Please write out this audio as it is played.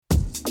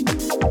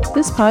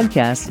This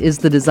podcast is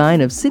the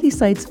design of City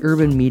Sites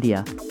Urban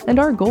Media, and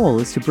our goal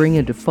is to bring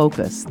into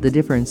focus the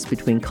difference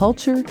between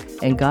culture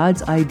and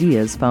God's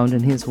ideas found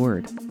in His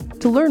Word.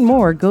 To learn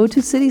more, go to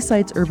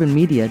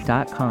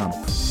citysitesurbanmedia.com.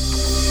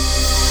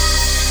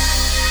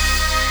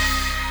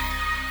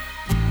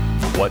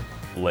 What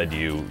led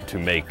you to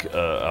make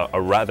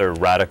a rather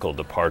radical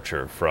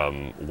departure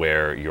from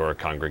where your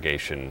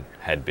congregation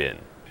had been?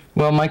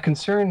 Well, my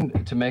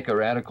concern to make a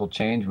radical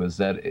change was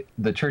that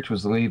the church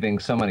was leaving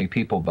so many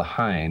people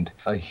behind,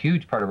 a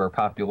huge part of our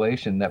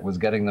population that was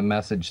getting the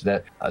message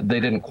that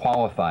they didn't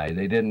qualify,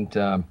 they didn't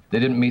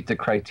meet the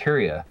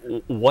criteria.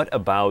 What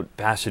about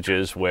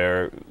passages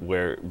where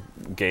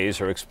gays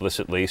are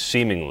explicitly,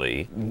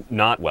 seemingly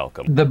not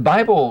welcome? The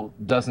Bible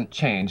doesn't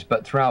change,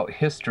 but throughout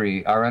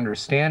history, our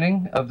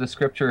understanding of the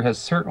Scripture has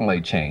certainly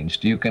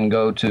changed. You can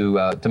go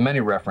to many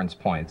reference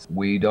points.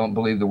 We don't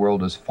believe the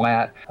world is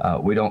flat.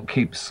 We don't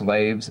keep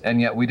slaves,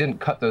 and yet we didn't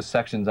cut those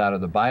sections out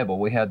of the Bible.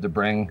 We had to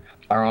bring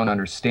our own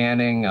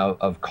understanding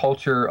of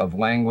culture, of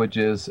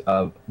languages,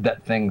 of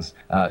that things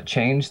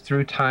change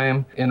through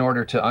time in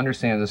order to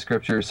understand the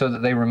Scripture so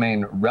that they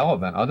remain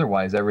relevant.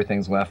 Otherwise,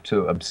 everything's left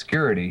to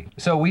obscurity.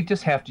 So we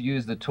just have to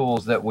use the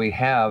tools that we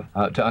have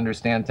to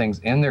understand things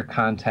in their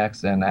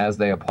context and as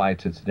they apply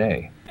to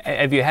today.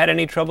 Have you had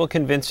any trouble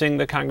convincing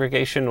the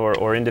congregation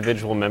or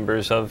individual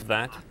members of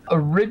that?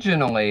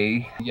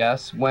 Originally,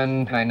 yes.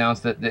 When I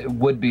announced that it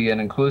would be an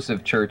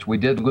inclusive church, we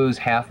did lose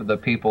half of the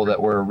people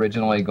that were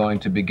originally going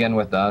to begin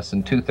with us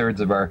and 2/3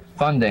 of our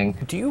funding.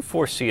 Do you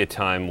foresee a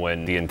time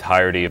when the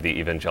entirety of the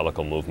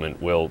evangelical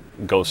movement will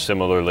go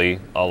similarly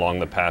along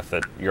the path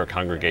that your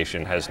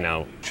congregation has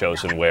now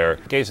chosen, where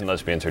gays and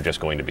lesbians are just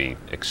going to be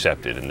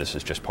accepted and this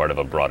is just part of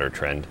a broader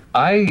trend?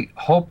 I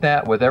hope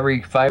that with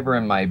every fiber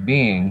in my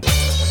being.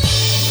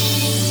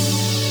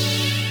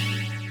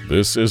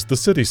 This is the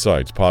City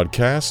Sites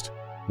Podcast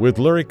with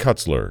Larry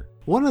Kutzler.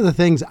 One of the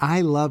things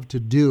I love to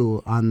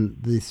do on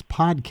this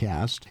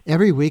podcast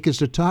every week is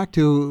to talk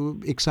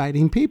to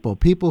exciting people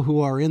who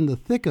are in the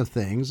thick of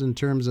things in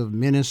terms of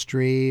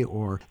ministry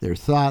or they're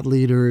thought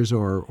leaders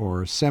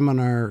or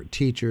seminar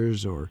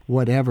teachers or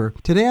whatever.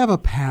 Today I have a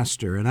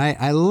pastor, and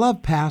I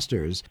love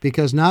pastors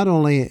because not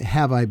only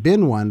have I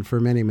been one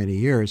for many, many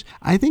years,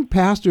 I think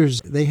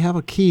pastors, they have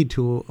a key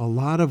to a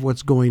lot of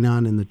what's going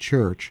on in the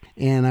church.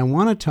 And I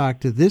want to talk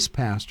to this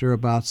pastor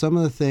about some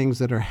of the things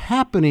that are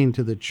happening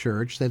to the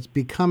church that's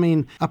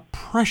becoming a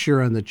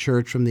pressure on the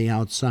church from the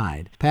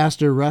outside.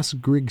 Pastor Russ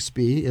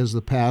Grigsby is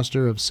the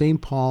pastor of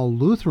St. Paul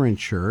Lutheran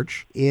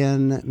Church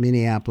in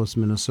Minneapolis,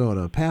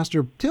 Minnesota.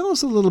 Pastor, tell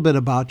us a little bit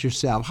about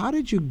yourself. How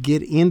did you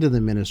get into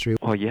the ministry?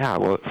 Well,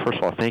 first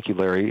of all, thank you,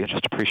 Larry. I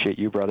just appreciate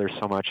you, brother,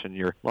 so much and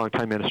your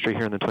longtime ministry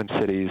here in the Twin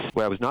Cities.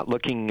 Well, I was not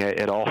looking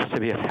at all to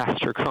be a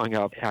pastor growing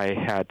up. I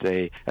had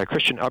a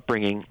Christian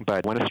upbringing,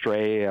 but went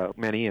astray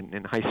many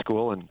in high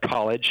school and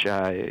college.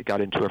 I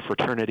got into a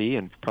fraternity,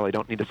 and probably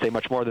don't need to say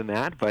much more than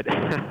that, but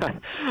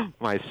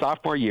my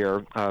sophomore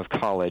year of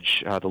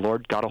college, the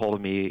Lord got a hold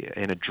of me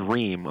in a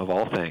dream of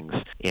all things,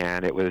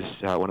 and it was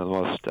one of the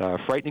most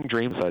frightening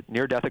dreams, a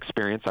near-death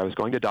experience. I was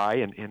going to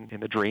die in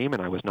the dream,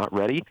 and I was not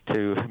ready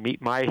to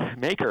meet my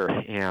Maker,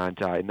 and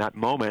in that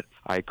moment,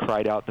 I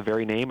cried out the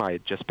very name I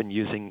had just been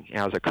using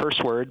as a curse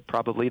word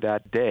probably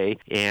that day,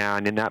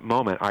 and in that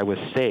moment, I was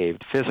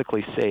saved,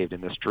 physically saved in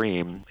this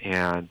dream,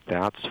 and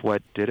that's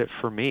what did it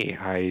for me.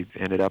 I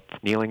ended up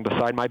kneeling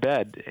beside my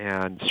bed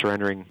and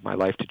surrendering my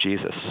life to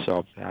Jesus.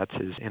 So that's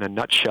in a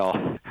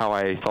nutshell how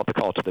I felt the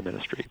call to the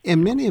ministry.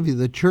 And many of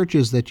the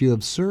churches that you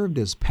have served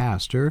as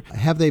pastor,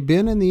 have they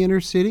been in the inner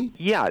city?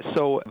 Yeah,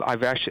 so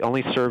I've actually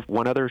only served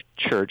one other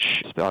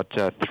church. It's about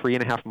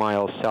 3.5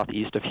 miles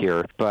southeast of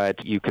here,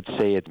 but you could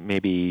say it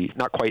maybe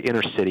not quite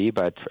inner city,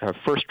 but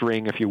first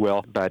ring, if you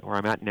will. But where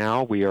I'm at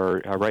now, we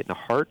are right in the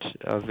heart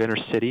of inner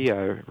city,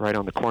 right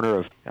on the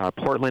corner of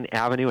Portland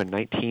Avenue and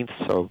 19th.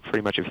 So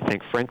pretty much if you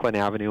think Franklin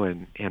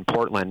Avenue and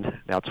Portland,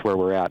 that's where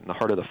we're at, in the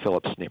heart of the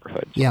Phillips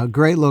neighborhood. Yeah,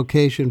 great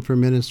location for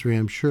ministry,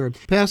 I'm sure.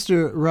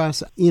 Pastor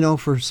Russ,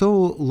 for so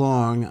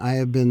long I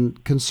have been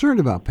concerned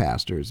about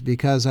pastors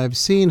because I've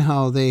seen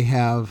how they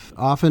have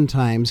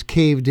oftentimes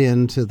caved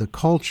into the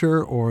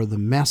culture or the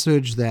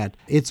message that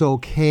it's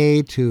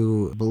okay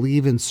to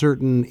believe in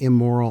certain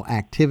immoral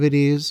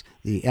activities.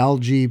 The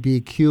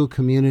LGBTQ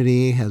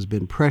community has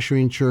been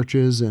pressuring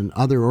churches and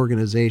other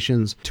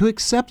organizations to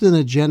accept an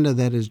agenda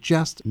that is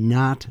just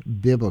not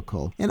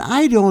biblical. And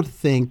I don't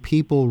think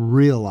people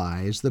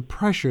realize the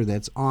pressure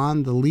that's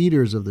on the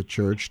leaders of the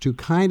church to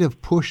kind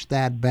of push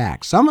that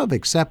back. Some have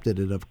accepted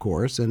it, of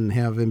course, and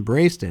have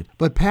embraced it.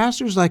 But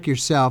pastors like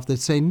yourself that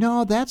say,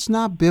 no, that's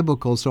not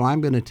biblical, so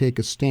I'm going to take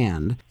a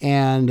stand.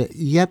 And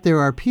yet there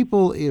are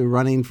people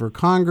running for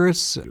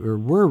Congress, or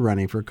were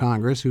running for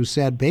Congress, who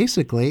said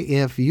basically,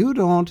 if you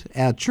don't,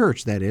 at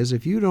church that is,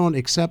 if you don't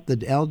accept the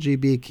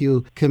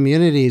LGBTQ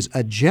community's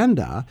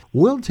agenda,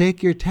 we'll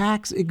take your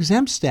tax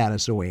exempt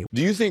status away.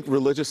 Do you think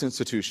religious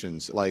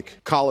institutions like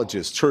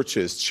colleges,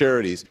 churches,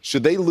 charities,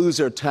 should they lose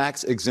their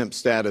tax exempt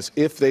status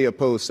if they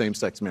oppose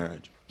same-sex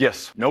marriage?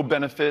 Yes, no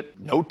benefit,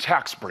 no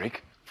tax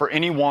break for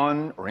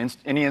anyone or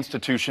any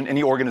institution,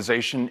 any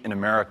organization in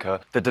America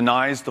that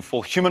denies the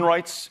full human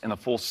rights and the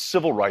full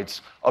civil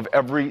rights of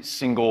every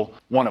single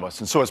one of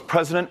us. And so as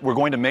president, we're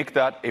going to make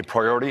that a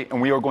priority,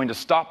 and we are going to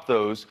stop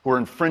those who are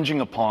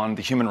infringing upon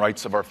the human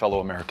rights of our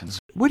fellow Americans.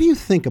 What do you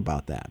think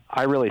about that?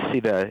 I really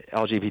see the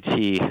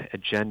LGBT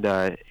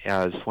agenda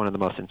as one of the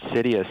most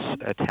insidious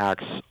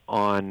attacks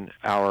on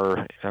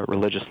our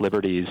religious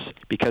liberties,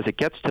 because it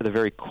gets to the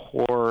very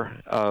core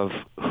of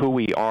who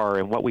we are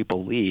and what we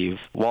believe.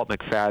 Walt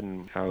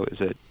McFadden is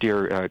a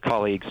dear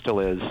colleague, still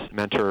is,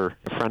 mentor,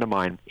 a friend of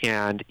mine,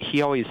 and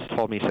he always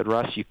told me, he said,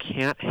 Russ, you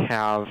can't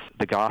have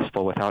the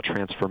gospel without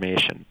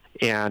transformation.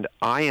 And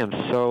I am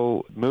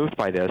so moved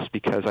by this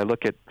because I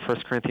look at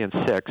 1 Corinthians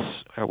 6,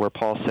 where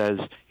Paul says,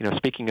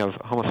 speaking of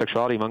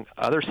homosexuality among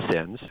other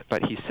sins,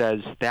 but he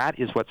says, that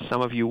is what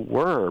some of you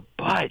were,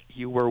 but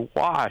you were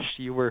washed,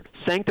 you were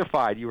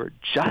sanctified, you were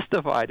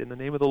justified in the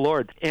name of the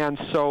Lord. And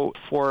so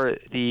for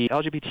the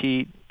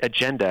LGBT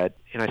agenda,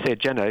 and I say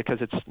agenda because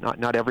it's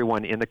not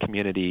everyone in the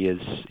community is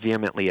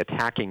vehemently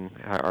attacking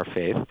our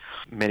faith.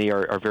 Many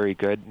are very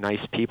good, nice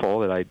people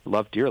that I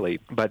love dearly.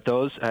 But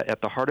those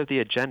at the heart of the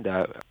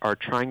agenda are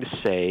trying to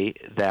say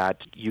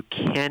that you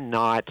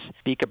cannot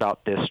speak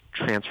about this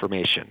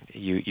transformation.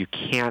 You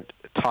can't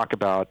talk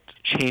about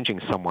changing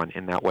someone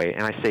in that way.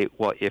 And I say,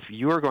 well, if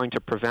you are going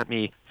to prevent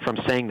me from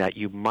saying that,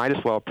 you might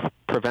as well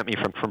prevent me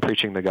from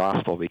preaching the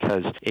gospel,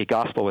 because a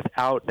gospel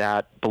without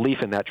that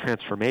belief in that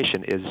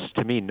transformation is,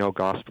 to me, no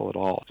gospel at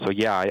all. So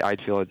yeah, I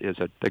feel it is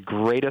the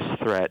greatest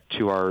threat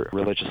to our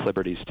religious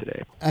liberties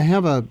today. I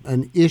have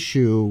an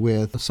issue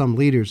with some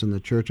leaders in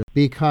the church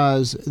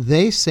because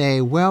they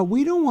say, well,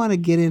 we don't want to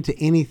get into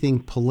anything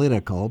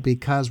political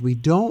because we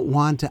don't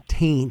want to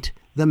taint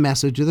the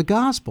message of the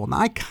gospel. Now,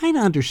 I kind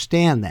of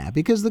understand that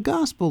because the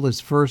gospel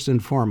is first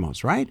and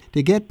foremost, right?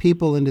 To get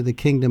people into the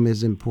kingdom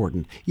is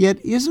important.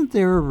 Yet, isn't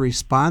there a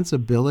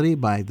responsibility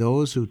by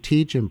those who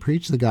teach and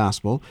preach the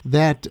gospel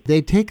that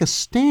they take a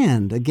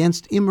stand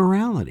against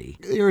immorality?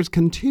 There is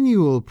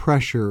continual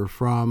pressure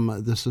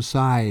from the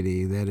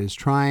society that is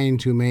trying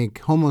to make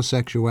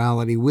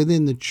homosexuality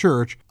within the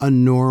church a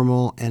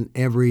normal and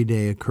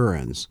everyday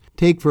occurrence.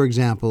 Take, for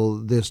example,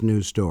 this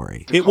news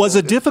story. It was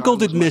a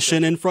difficult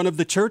admission in front of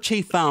the church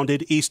he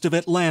founded east of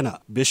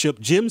Atlanta. Bishop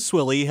Jim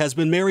Swilley has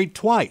been married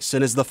twice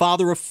and is the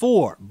father of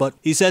 4, but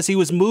he says he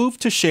was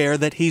moved to share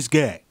that he's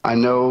gay. I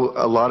know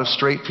a lot of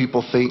straight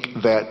people think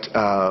that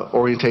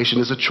orientation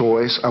is a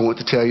choice. I want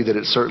to tell you that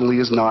it certainly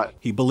is not.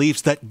 He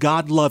believes that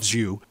God loves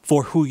you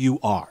for who you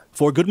are.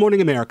 For Good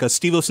Morning America,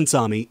 Steve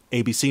Osunsami,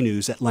 ABC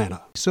News,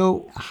 Atlanta.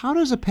 So how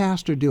does a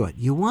pastor do it?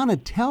 You want to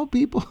tell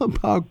people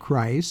about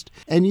Christ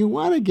and you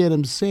want to get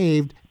them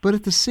saved, but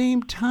at the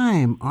same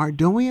time,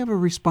 don't we have a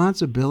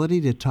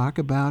responsibility to talk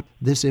about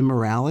this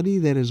immorality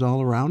that is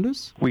all around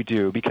us? We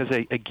do, because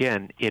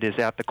again, it is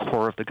at the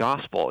core of the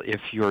gospel. If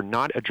you're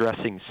not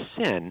addressing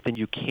sin, then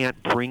you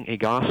can't bring a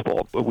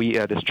gospel.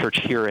 This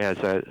church here has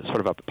a sort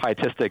of a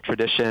pietistic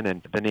tradition,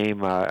 and the name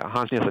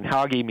Hans Nielsen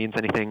Hauge means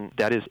anything.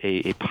 That is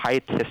a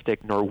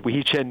pietistic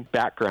Norwegian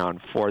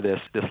background for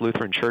this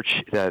Lutheran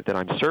church that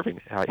I'm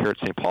serving here at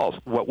St. Paul's.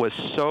 What was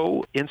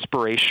so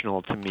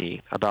inspirational to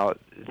me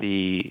about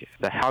the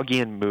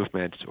Haugean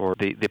movement, or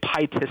the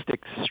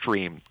pietistic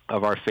stream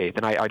of our faith,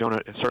 and I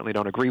certainly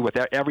don't agree with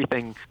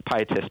everything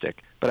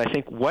pietistic, but I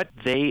think what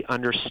they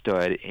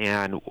understood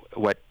and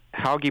what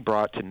Hauge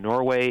brought to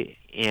Norway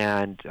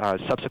and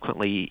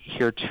subsequently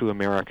here to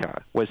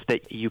America was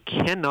that you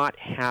cannot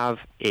have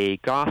a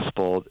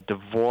gospel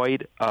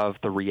devoid of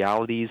the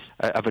realities,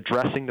 of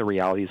addressing the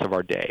realities of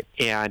our day.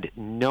 And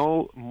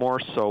no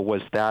more so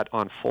was that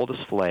on full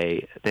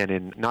display than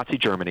in Nazi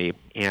Germany.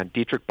 And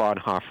Dietrich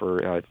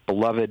Bonhoeffer, a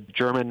beloved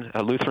German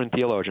Lutheran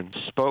theologian,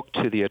 spoke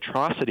to the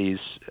atrocities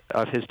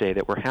of his day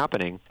that were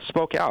happening,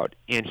 spoke out,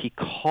 and he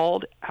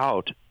called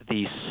out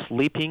the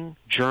sleeping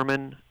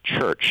German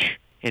church.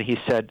 And he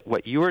said,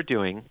 what you are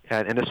doing,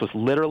 and this was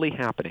literally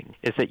happening,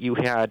 is that you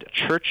had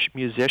church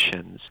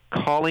musicians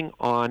calling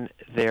on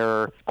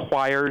their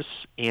choirs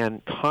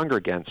and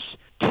congregants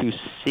to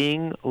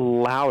sing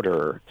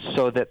louder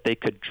so that they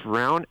could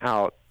drown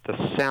out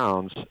the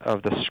sounds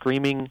of the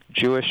screaming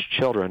Jewish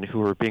children who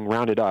were being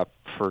rounded up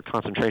for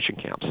concentration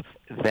camps.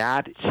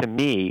 That, to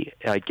me,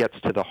 gets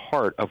to the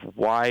heart of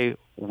why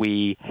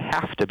we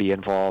have to be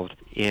involved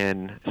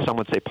in, some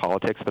would say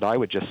politics, but I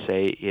would just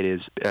say it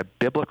is a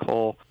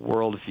biblical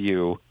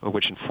worldview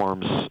which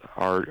informs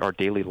our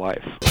daily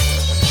life.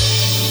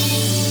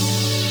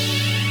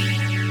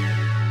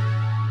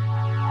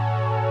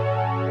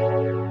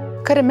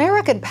 Could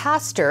American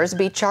pastors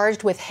be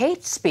charged with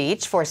hate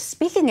speech for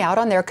speaking out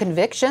on their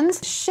convictions?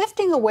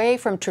 Shifting away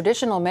from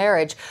traditional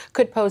marriage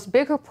could pose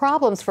bigger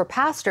problems for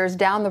pastors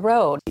down the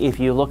road. If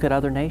you look at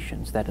other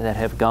nations that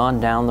have gone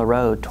down the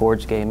road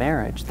towards gay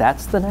marriage,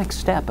 that's the next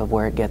step of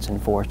where it gets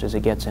enforced, is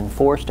it gets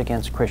enforced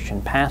against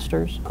Christian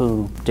pastors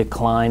who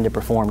decline to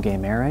perform gay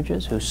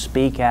marriages, who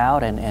speak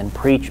out and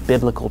preach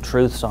biblical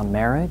truths on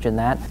marriage, and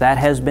that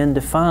has been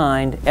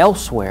defined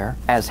elsewhere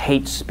as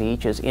hate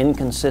speech, as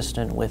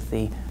inconsistent with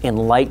the enlightenment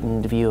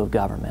enlightened view of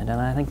government.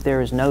 And I think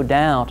there is no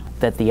doubt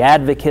that the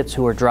advocates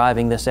who are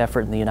driving this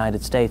effort in the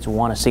United States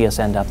want to see us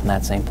end up in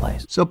that same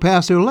place. So,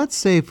 Pastor, let's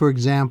say, for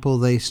example,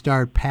 they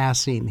start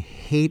passing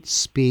hate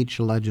speech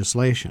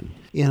legislation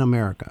in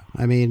America.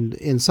 I mean,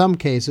 in some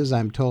cases,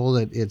 I'm told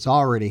that it's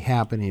already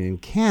happening in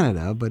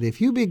Canada, but if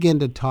you begin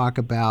to talk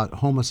about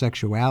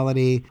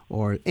homosexuality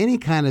or any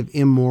kind of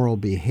immoral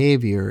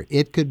behavior,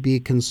 it could be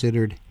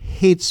considered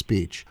hate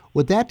speech.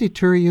 Would that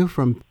deter you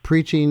from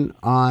preaching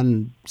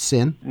on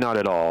sin? Not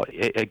at all.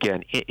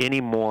 Again,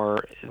 any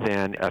more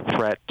than a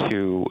threat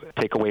to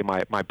take away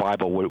my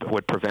Bible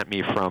would prevent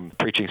me from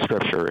preaching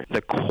Scripture.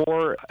 The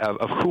core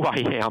of who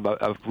I am,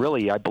 of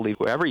really, I believe,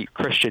 who every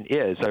Christian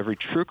is, every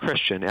true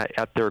Christian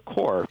at their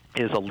core,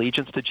 is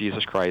allegiance to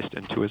Jesus Christ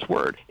and to His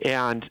Word.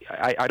 And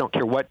I don't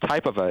care what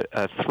type of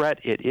a threat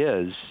it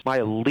is, my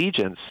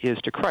allegiance is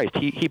to Christ.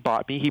 He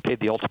bought me. He paid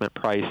the ultimate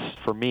price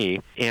for me,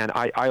 and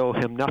I owe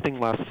Him nothing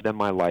less than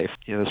my life.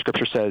 You know, the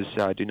Scripture says,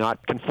 do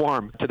not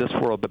conform to this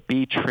world, but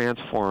be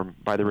transformed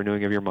by the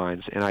renewing of your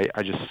minds. And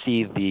I just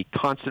see the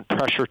constant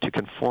pressure to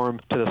conform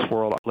to this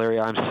world. Larry,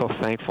 I'm so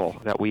thankful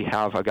that we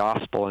have a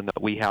gospel and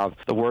that we have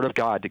the Word of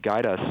God to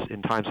guide us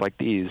in times like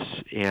these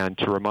and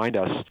to remind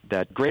us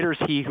that greater is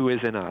He who is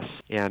in us.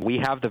 And we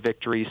have the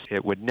victories.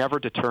 It would never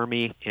deter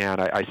me.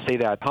 And I say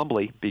that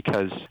humbly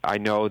because I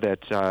know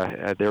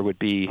that there would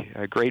be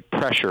a great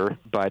pressure,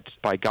 but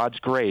by God's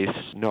grace,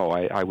 no,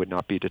 I would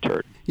not be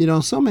deterred. You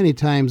know, so many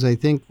times I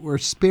think we're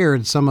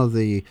spared some of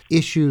the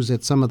issues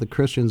that some of the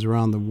Christians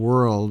around the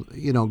world,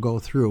 go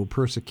through,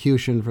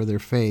 persecution for their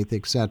faith,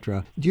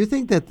 etc. Do you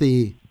think that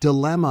the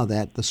dilemma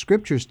that the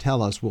Scriptures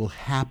tell us will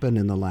happen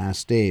in the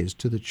last days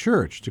to the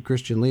church, to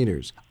Christian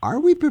leaders, are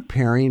we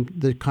preparing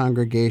the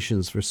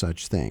congregations for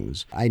such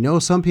things? I know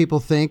some people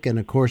think, and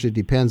of course it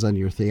depends on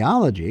your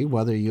theology,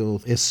 whether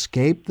you'll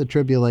escape the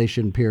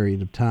tribulation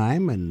period of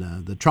time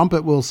and the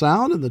trumpet will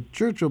sound and the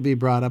church will be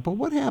brought up. But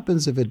what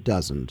happens if it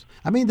doesn't?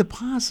 I mean, the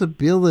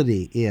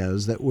possibility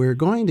is that we're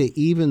going to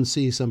even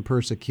see some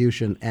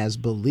persecution as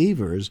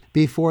believers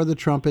before the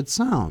trumpet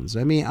sounds.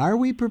 I mean, are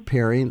we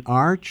preparing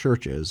our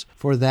churches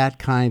for that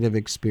kind of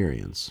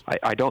experience?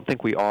 I don't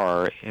think we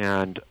are,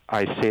 and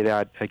I say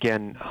that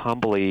again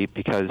humbly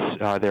because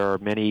there are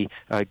many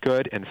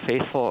good and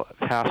faithful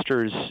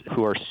pastors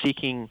who are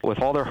seeking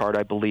with all their heart,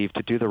 I believe,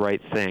 to do the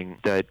right thing.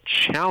 The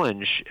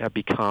challenge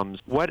becomes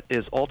what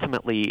is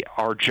ultimately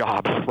our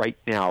job right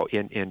now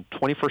in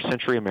 21st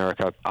century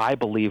America. I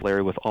believe,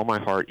 Larry, with all my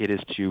heart, it is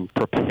to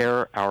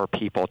prepare our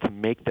people, to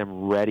make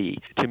them ready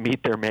to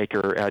meet their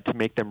Maker, to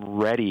make them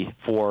ready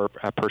for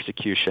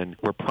persecution.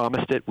 We're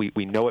promised it.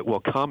 We know it will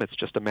come. It's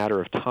just a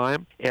matter of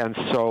time. And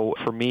so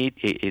for me,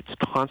 it's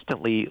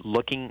constantly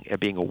looking at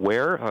being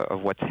aware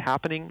of what's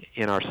happening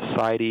in our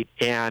society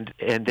and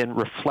then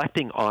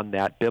reflecting on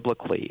that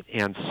biblically.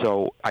 And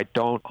so I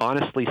don't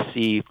honestly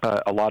see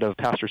a lot of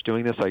pastors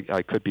doing this.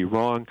 I could be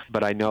wrong,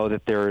 but I know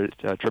that there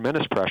are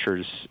tremendous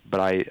pressures, but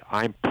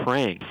I'm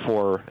praying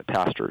for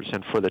pastors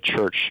and for the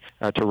church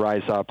to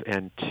rise up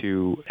and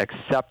to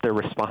accept their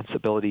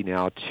responsibility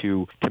now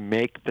to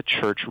make the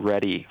church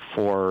ready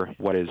for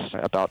what is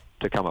about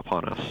to come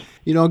upon us.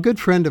 You know, a good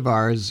friend of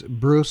ours,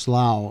 Bruce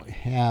Lau,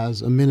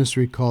 has a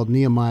ministry called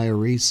Nehemiah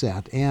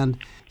Reset, and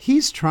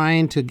he's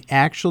trying to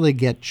actually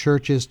get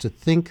churches to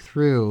think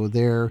through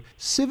their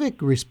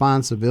civic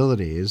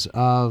responsibilities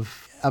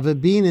of a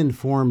being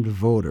informed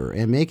voter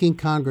and making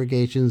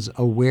congregations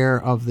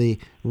aware of the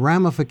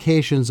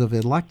ramifications of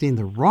electing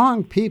the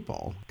wrong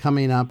people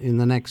coming up in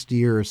the next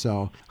year or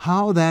so,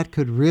 how that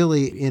could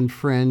really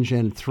infringe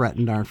and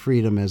threaten our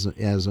freedom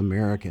as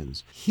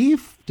Americans. He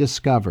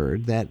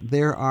discovered that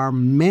there are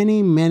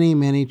many, many,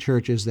 many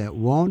churches that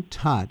won't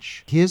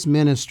touch his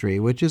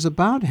ministry, which is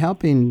about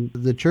helping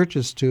the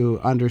churches to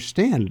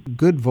understand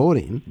good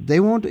voting. They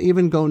won't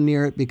even go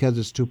near it because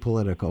it's too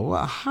political.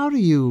 Well, how do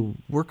you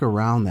work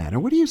around that?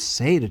 And what do you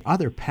say to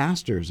other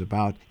pastors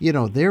about,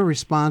 their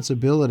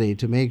responsibility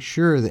to make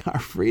sure that our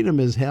freedom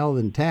is held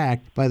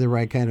intact by the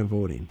right kind of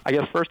voting? I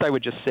guess first I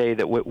would just say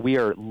that we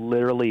are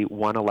literally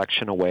one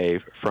election away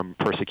from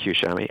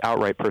persecution. I mean,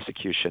 outright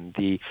persecution.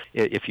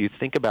 If you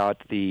think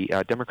about the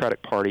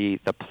Democratic Party,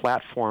 the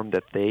platform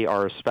that they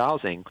are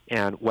espousing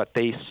and what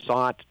they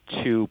sought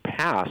to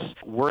pass,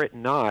 were it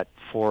not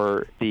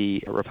for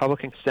the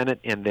Republican Senate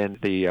and then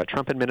the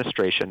Trump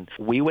administration,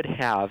 we would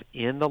have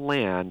in the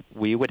land,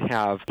 we would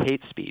have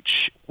hate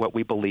speech, what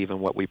we believe and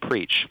what we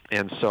preach.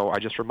 And so I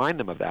just remind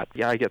them of that.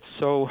 Yeah, I get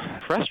so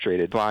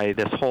frustrated by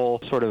this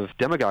whole sort of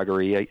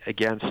demagoguery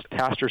against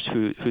pastors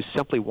who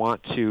simply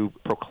want to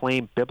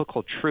proclaim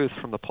biblical truth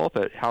from the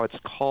pulpit, how it's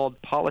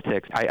called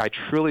politics. I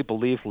truly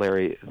believe,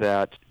 Larry,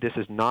 that this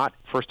is not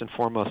first and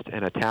foremost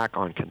an attack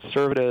on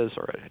conservatives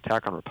or an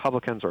attack on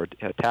Republicans or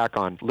an attack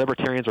on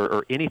libertarians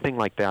or anything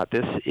like that.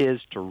 This is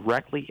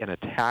directly an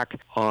attack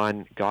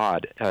on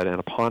God and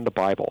upon the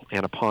Bible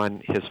and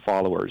upon His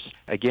followers.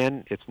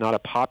 Again, it's not a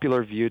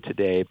popular view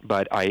today,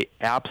 but I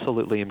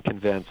absolutely am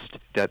convinced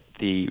that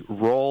the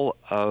role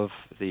of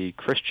the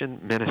Christian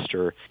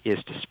minister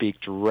is to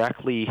speak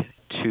directly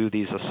to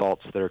these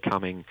assaults that are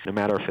coming, no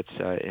matter if it's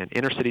an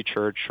inner-city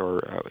church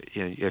or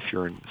if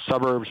you're in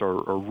suburbs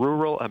or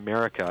rural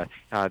America.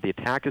 The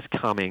attack is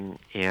coming,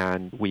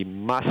 and we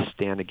must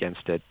stand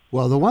against it.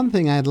 Well, the one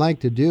thing I'd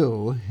like to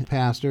do,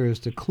 Pastor, is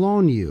to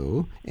clone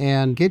you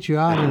and get you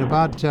out in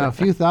about a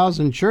few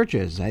thousand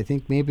churches. I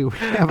think maybe we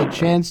have a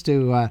chance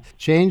to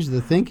change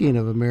the thinking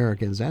of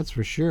Americans, that's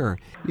for sure.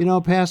 You know,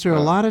 Pastor,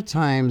 a lot of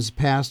times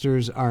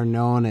pastors are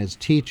known as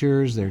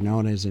teachers, they're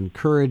known as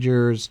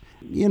encouragers,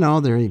 you know,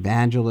 they're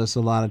evangelists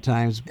a lot of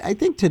times. I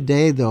think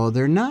today, though,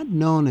 they're not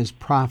known as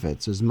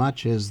prophets as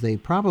much as they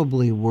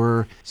probably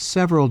were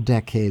several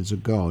decades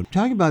ago.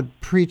 Talking about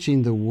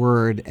preaching the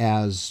word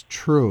as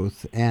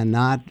truth and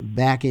not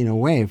backing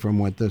away from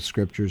what the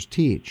scriptures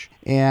teach.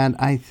 And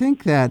I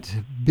think that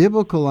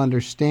biblical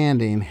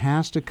understanding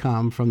has to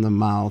come from the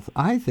mouth,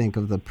 I think,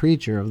 of the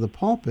preacher of the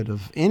pulpit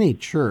of any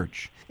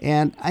church.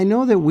 And I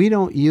know that we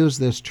don't use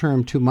this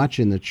term too much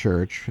in the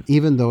church,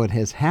 even though it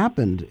has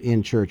happened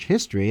in church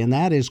history, and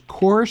that is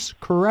course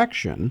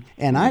correction.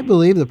 And I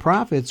believe the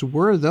prophets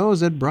were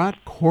those that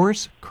brought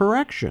course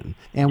correction.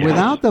 And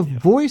without the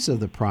voice of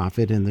the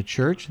prophet in the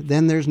church,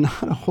 then there's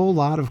not a whole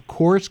lot of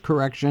course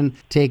correction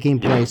taking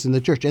place in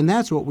the church. And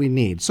that's what we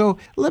need. So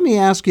let me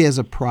ask you, as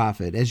a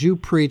prophet, as you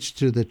preach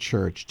to the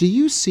church, do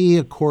you see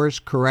a course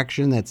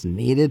correction that's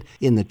needed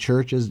in the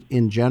churches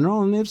in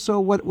general? And if so,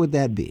 what would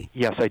that be?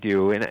 Yes, I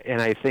do.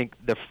 And I think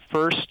the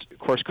first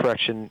course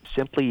correction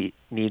simply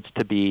needs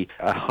to be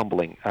a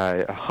humbling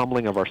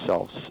of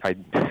ourselves. I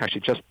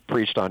actually just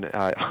preached on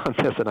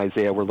this in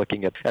Isaiah. We're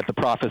looking at the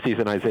prophecies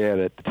in Isaiah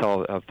that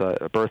tell of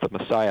the birth of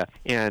Messiah,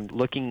 and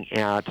looking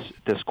at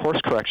this course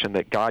correction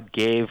that God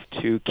gave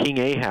to King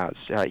Ahaz.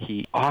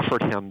 He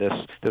offered him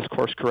this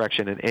course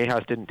correction, and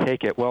Ahaz didn't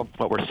take it. Well,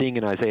 what we're seeing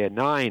in Isaiah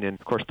 9, and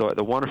of course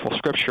the wonderful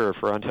scripture,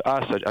 for unto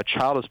us a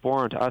child is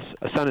born, to us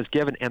a son is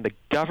given, and the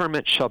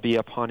government shall be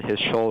upon his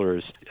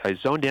shoulders. I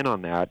zoned in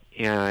on that,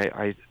 and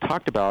I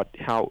talked about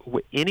how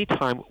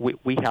anytime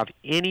we have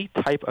any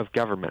type of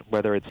government,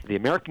 whether it's the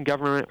American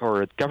government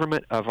or a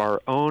government of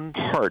our own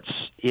hearts,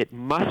 it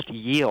must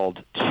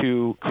yield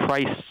to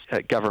Christ's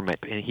government,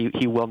 and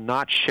he will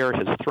not share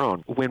his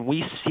throne. When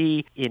we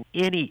see in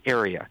any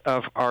area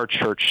of our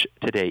church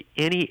today,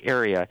 any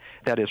area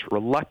that is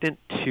reluctant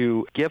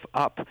to give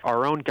up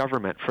our own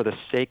government for the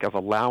sake of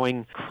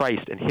allowing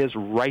Christ and his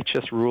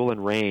righteous rule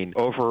and reign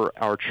over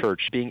our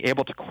church, being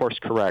able to course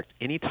correct,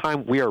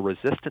 anytime we are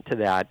resistant to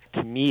that,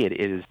 to me it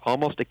is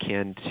almost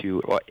akin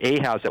to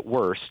Ahaz at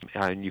worst.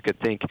 And you could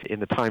think in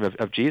the time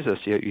of Jesus,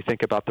 you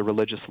think about the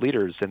religious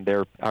leaders and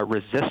their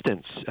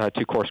resistance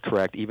to course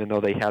correct, even though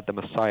they had the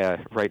Messiah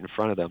right in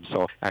front of them.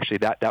 So actually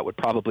that would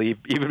probably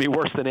even be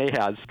worse than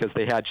Ahaz, because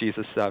they had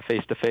Jesus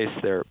face to face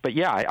there. But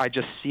yeah, I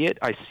just see it.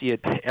 I see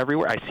it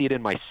everywhere. I see it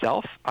in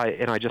myself.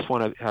 And I just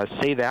want to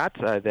say that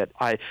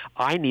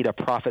I need a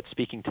prophet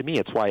speaking to me.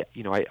 It's why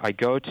I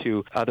go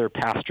to other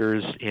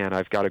pastors, and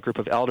I've got a group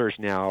of elders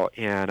now,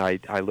 and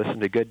I listen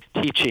to good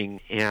teaching.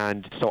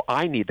 And so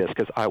I need this,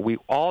 because we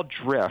all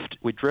drift.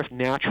 We drift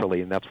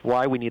naturally, and that's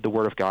why we need the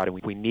Word of God,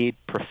 and we need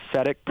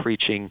prophetic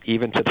preaching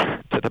even to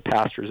the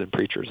pastors and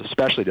preachers,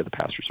 especially to the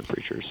pastors and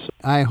preachers.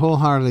 I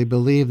wholeheartedly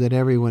believe that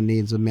everyone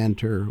needs a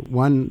mentor,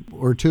 one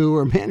or two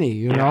or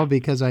many,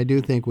 because I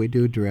do think we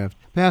do drift.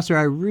 Pastor,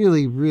 I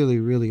really, really,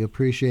 really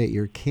appreciate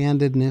your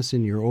candidness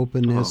and your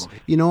openness.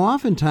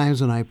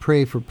 Oftentimes when I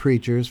pray for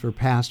preachers, for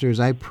pastors,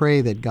 I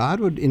pray that God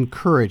would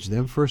encourage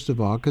them, first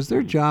of all, because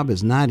their job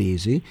is not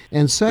easy,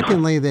 and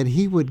secondly, that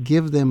he would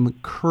give them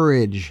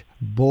courage,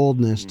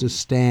 boldness to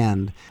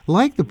stand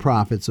like the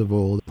prophets of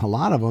old. A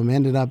lot of them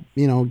ended up,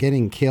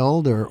 getting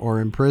killed or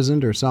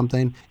imprisoned or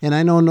something. And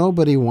I know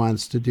nobody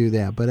wants to do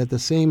that. But at the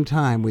same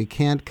time, we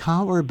can't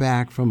cower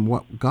back from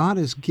what God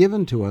has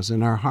given to us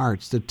in our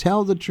hearts to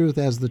tell the truth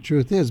as the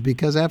truth is.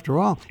 Because after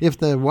all, if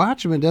the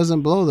watchman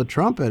doesn't blow the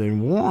trumpet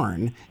and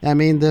warn,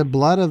 the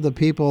blood of the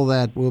people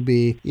that will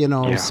be,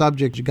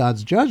 subject to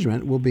God's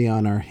judgment will be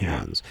on our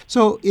hands.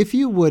 So if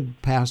you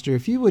would, Pastor,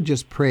 if you would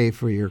just pray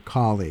for your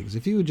colleagues,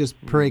 if you would just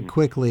pray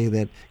quickly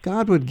that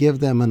God would give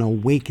them an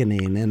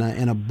awakening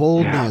and a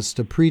boldness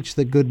to preach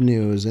the good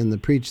news and to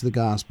preach the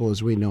gospel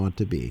as we know it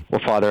to be.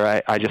 Well,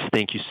 Father, I just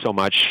thank you so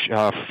much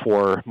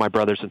for my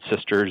brothers and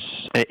sisters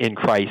in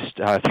Christ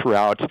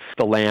throughout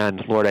the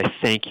land. Lord, I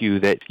thank you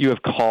that you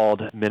have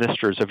called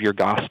ministers of your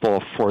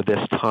gospel for this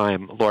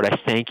time. Lord, I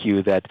thank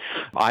you that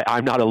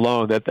I'm not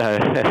alone,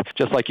 that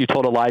just like you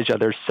told Elijah,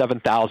 there's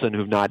 7,000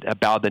 who've not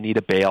bowed the knee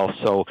to Baal.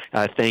 So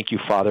thank you,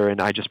 Father,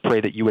 and I just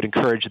pray that you would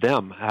encourage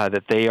them,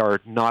 that they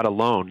are not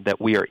alone,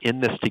 that we are in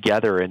this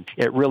together, and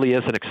it really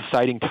is an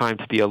exciting time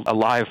to be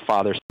alive,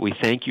 Father. We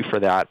thank you for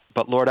that.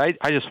 But Lord, I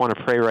just want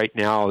to pray right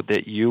now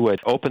that you would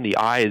open the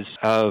eyes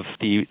of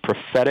the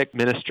prophetic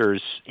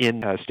ministers in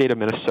the state of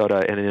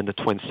Minnesota and in the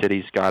Twin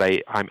Cities.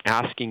 God, I'm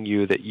asking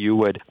you that you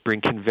would bring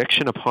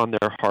conviction upon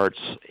their hearts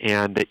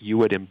and that you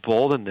would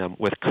embolden them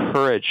with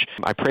courage.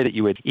 I pray that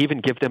you would even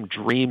give them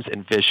dreams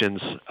and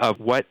visions of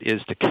what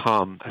is to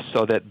come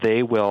so that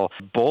they will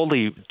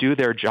boldly do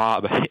their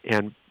job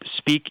and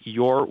speak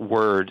your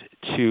word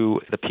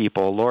to the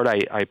people. Lord,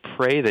 I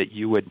pray that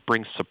you would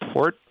bring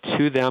support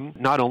to them,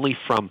 not only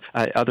from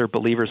other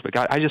believers, but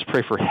God, I just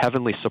pray for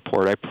heavenly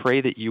support. I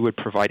pray that you would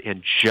provide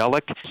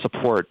angelic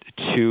support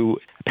to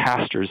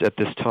pastors at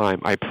this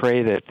time. I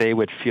pray that they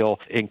would feel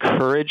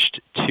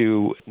encouraged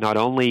to not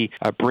only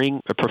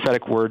bring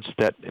prophetic words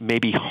that may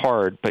be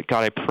hard, but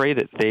God, I pray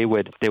that they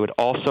would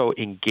also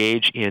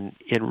engage in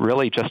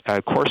really just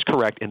course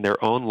correct in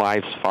their own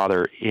lives,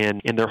 Father,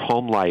 in their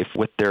home life,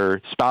 with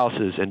their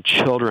spouses and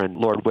children,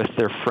 Lord, with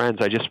their friends.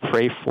 I just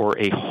pray for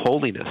a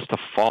holiness to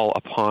fall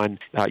upon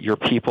your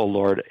people,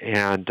 Lord,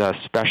 and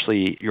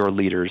especially your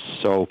leaders.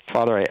 So,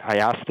 Father, I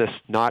ask this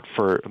not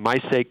for my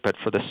sake, but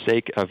for the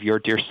sake of your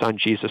dear Son,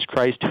 Jesus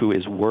Christ, who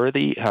is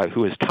worthy,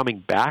 who is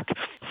coming back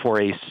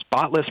for a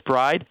spotless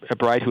bride, a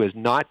bride who has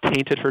not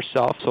tainted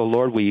herself. So,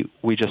 Lord, we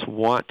just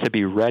want to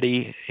be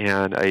ready,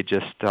 and I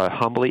just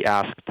humbly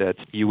ask that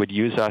you would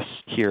use us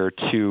here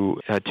to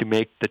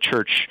make the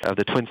Church of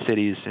the Twin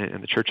Cities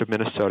and the Church of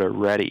Minnesota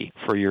ready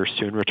for your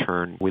soon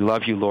return. We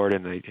love you, Lord,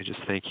 and I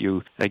just thank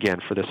you again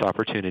for this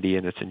opportunity,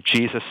 and it's in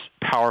Jesus'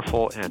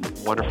 powerful and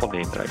wonderful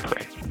name that I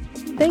pray.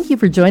 Thank you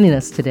for joining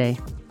us today.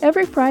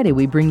 Every Friday,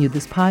 we bring you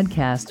this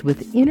podcast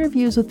with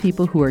interviews with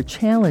people who are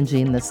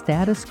challenging the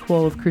status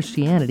quo of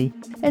Christianity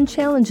and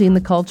challenging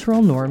the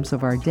cultural norms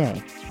of our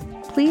day.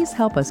 Please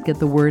help us get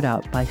the word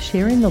out by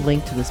sharing the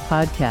link to this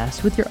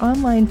podcast with your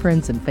online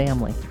friends and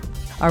family.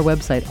 Our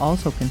website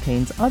also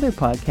contains other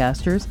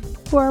podcasters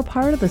who are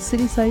part of the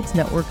City Sites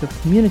network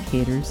of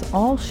communicators,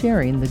 all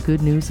sharing the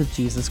good news of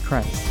Jesus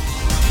Christ.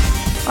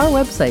 Our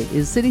website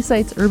is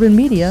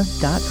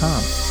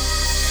citysitesurbanmedia.com.